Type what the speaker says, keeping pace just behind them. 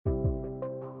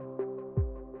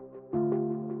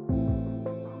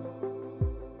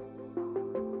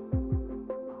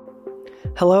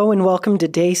Hello and welcome to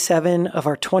day 7 of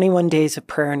our 21 days of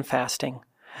prayer and fasting.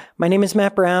 My name is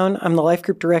Matt Brown. I'm the Life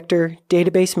Group Director,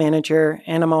 Database Manager,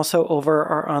 and I'm also over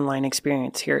our online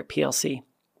experience here at PLC.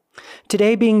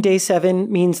 Today being day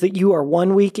 7 means that you are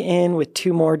 1 week in with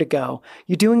 2 more to go.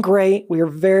 You're doing great. We are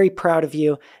very proud of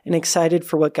you and excited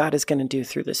for what God is going to do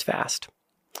through this fast.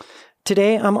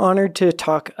 Today, I'm honored to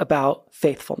talk about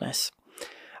faithfulness.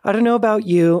 I don't know about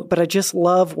you, but I just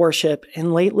love worship,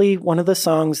 and lately one of the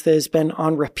songs that has been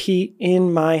on repeat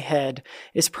in my head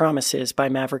is Promises by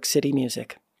Maverick City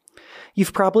Music.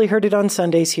 You've probably heard it on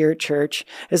Sundays here at church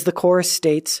as the chorus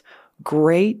states,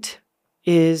 "Great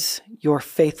is your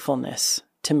faithfulness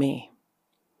to me."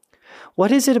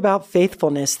 What is it about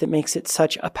faithfulness that makes it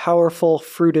such a powerful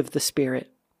fruit of the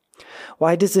Spirit?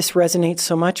 Why does this resonate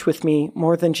so much with me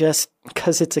more than just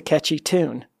because it's a catchy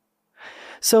tune?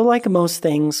 So like most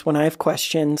things, when I have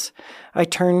questions, I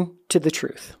turn to the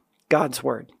truth, God's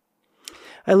Word.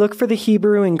 I look for the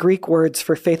Hebrew and Greek words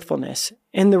for faithfulness,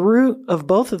 and the root of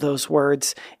both of those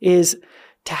words is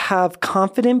to have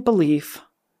confident belief,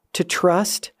 to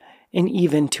trust, and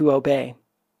even to obey.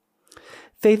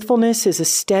 Faithfulness is a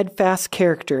steadfast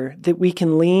character that we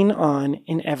can lean on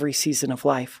in every season of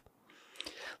life.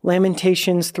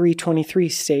 Lamentations 3:23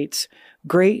 states,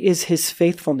 "Great is his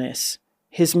faithfulness.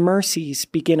 His mercies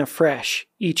begin afresh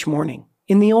each morning."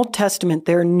 In the Old Testament,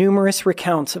 there are numerous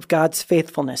recounts of God's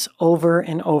faithfulness over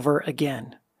and over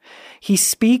again. He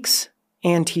speaks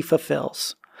and he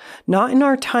fulfills. Not in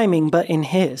our timing, but in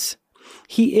his.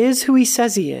 He is who he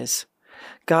says he is.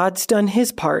 God's done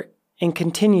his part and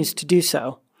continues to do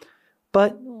so.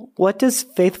 But what does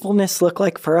faithfulness look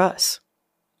like for us?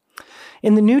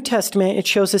 In the New Testament, it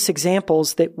shows us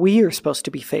examples that we are supposed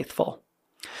to be faithful.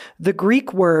 The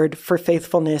Greek word for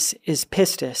faithfulness is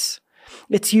pistis.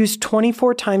 It's used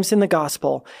 24 times in the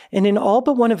gospel, and in all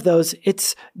but one of those,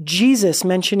 it's Jesus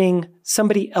mentioning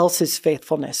somebody else's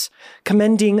faithfulness,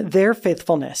 commending their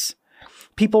faithfulness.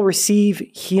 People receive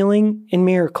healing and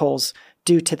miracles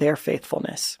due to their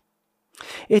faithfulness.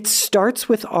 It starts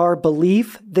with our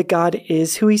belief that God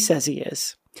is who he says he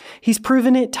is. He's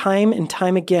proven it time and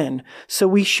time again, so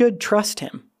we should trust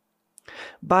him.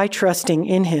 By trusting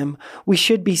in him, we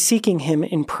should be seeking him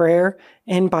in prayer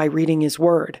and by reading his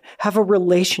word, have a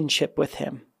relationship with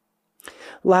him.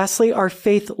 Lastly, our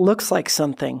faith looks like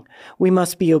something. We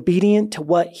must be obedient to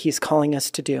what he's calling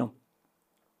us to do.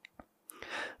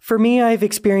 For me, I've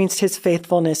experienced his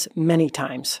faithfulness many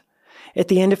times. At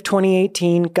the end of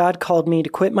 2018, God called me to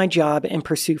quit my job and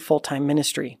pursue full-time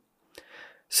ministry.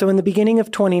 So in the beginning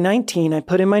of 2019, I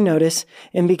put in my notice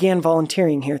and began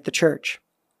volunteering here at the church.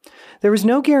 There was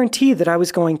no guarantee that I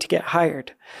was going to get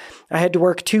hired. I had to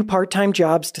work 2 part-time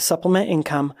jobs to supplement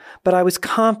income, but I was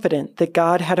confident that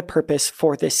God had a purpose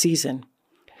for this season.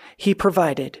 He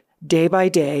provided, day by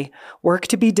day, work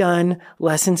to be done,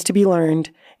 lessons to be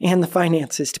learned, and the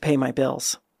finances to pay my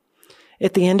bills.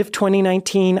 At the end of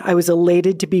 2019, I was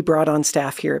elated to be brought on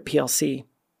staff here at PLC.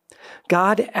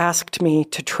 God asked me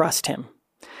to trust him,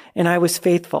 and I was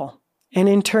faithful, and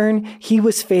in turn, he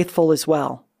was faithful as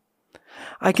well.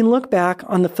 I can look back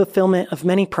on the fulfillment of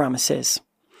many promises.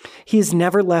 He has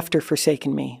never left or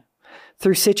forsaken me.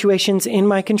 Through situations in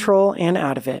my control and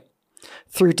out of it.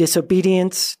 Through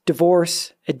disobedience,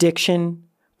 divorce, addiction,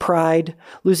 pride,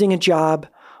 losing a job,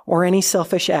 or any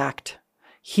selfish act,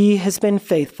 he has been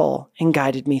faithful and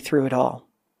guided me through it all.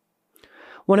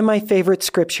 One of my favorite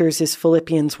scriptures is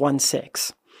Philippians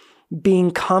 1:6.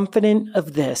 Being confident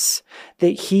of this, that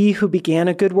he who began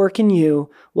a good work in you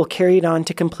will carry it on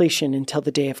to completion until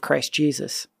the day of Christ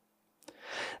Jesus.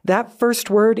 That first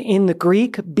word in the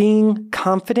Greek, being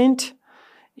confident,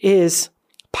 is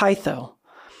pytho,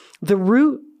 the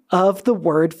root of the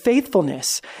word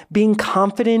faithfulness, being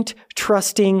confident,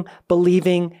 trusting,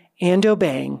 believing, and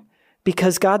obeying,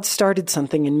 because God started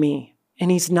something in me,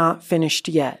 and he's not finished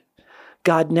yet.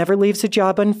 God never leaves a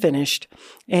job unfinished,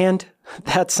 and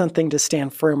that's something to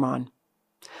stand firm on.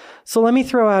 So let me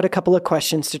throw out a couple of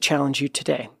questions to challenge you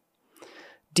today.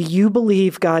 Do you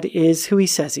believe God is who he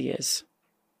says he is?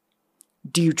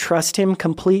 Do you trust him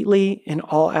completely in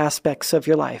all aspects of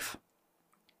your life?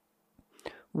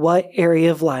 What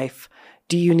area of life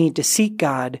do you need to seek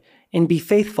God and be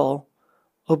faithful,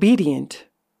 obedient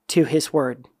to his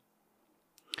word?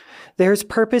 There's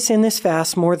purpose in this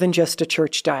fast more than just a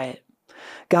church diet.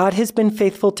 God has been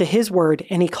faithful to his word,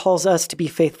 and he calls us to be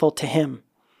faithful to him.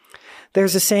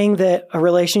 There's a saying that a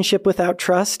relationship without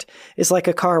trust is like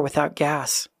a car without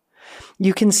gas.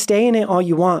 You can stay in it all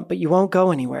you want, but you won't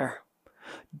go anywhere.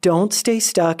 Don't stay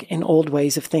stuck in old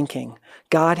ways of thinking.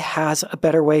 God has a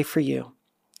better way for you.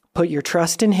 Put your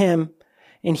trust in him,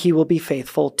 and he will be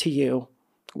faithful to you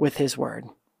with his word.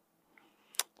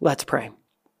 Let's pray.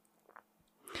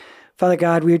 Father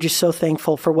God, we are just so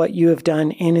thankful for what you have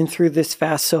done in and through this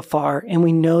fast so far, and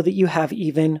we know that you have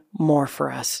even more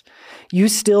for us. You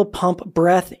still pump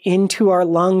breath into our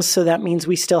lungs, so that means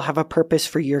we still have a purpose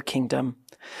for your kingdom.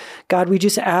 God, we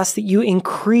just ask that you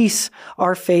increase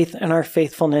our faith and our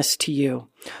faithfulness to you,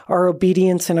 our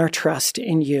obedience and our trust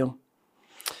in you.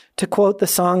 To quote the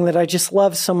song that I just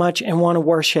love so much and want to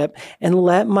worship, and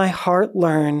let my heart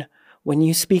learn, when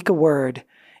you speak a word,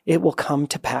 it will come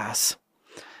to pass.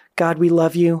 God, we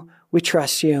love you. We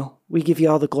trust you. We give you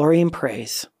all the glory and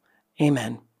praise.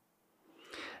 Amen.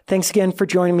 Thanks again for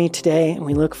joining me today, and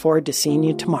we look forward to seeing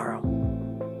you tomorrow.